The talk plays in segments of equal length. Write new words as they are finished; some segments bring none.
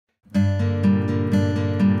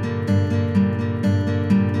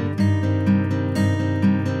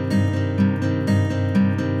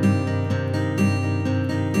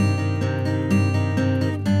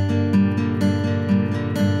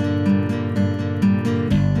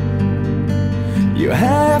You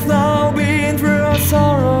have now been through our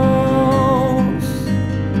sorrows.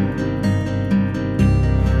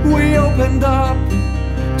 We opened up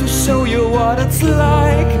to show you what it's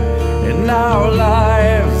like in our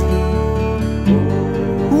lives.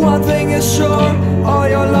 One thing is sure, all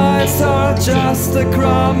your lives are just a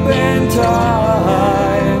crumb in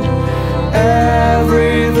time.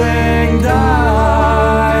 Everything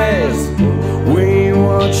dies. We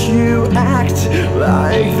watch you act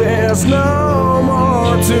like there's no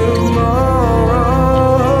more tomorrow.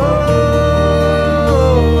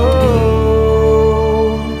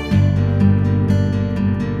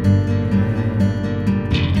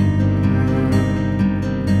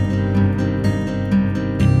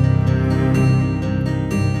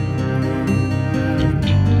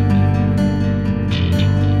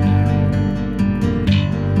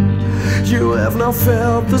 You have now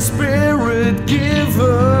felt the spirit given.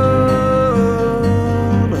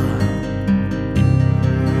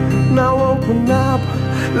 Now open up,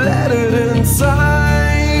 let it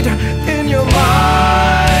inside in your mind.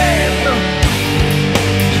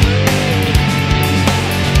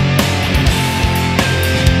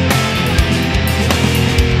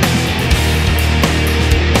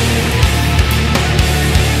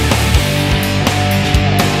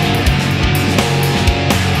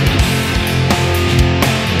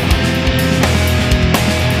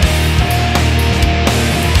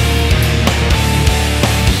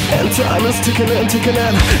 Time is ticking and ticking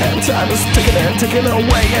and time is ticking and ticking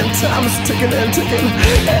away, and time is ticking and ticking,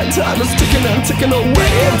 and time is ticking and ticking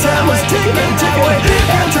away, and time is ticking and ticking,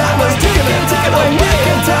 and time is ticking and ticking away,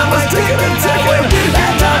 and time is ticking and ticking,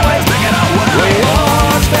 and time is ticking away. We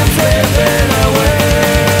watch them slipping away.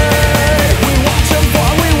 We watch them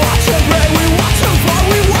fall, we watch them pray, we watch them fall,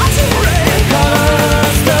 we watch them pray. And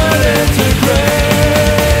colors turn into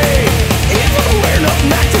gray. Even we're not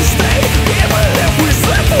meant to stay, even if we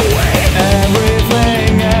slip away.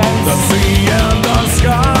 Everything ends, the sea and the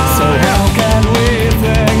sky. So how can we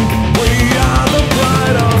think we are the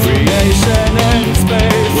pride of creation in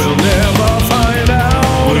space? We'll never find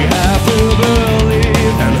out. We have to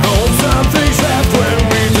believe and hope something's left when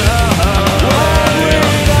we die. When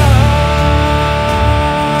we die.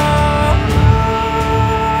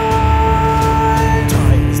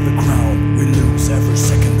 Time is the crown we lose every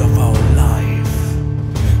second of our life.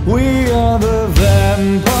 We are the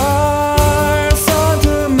vampires.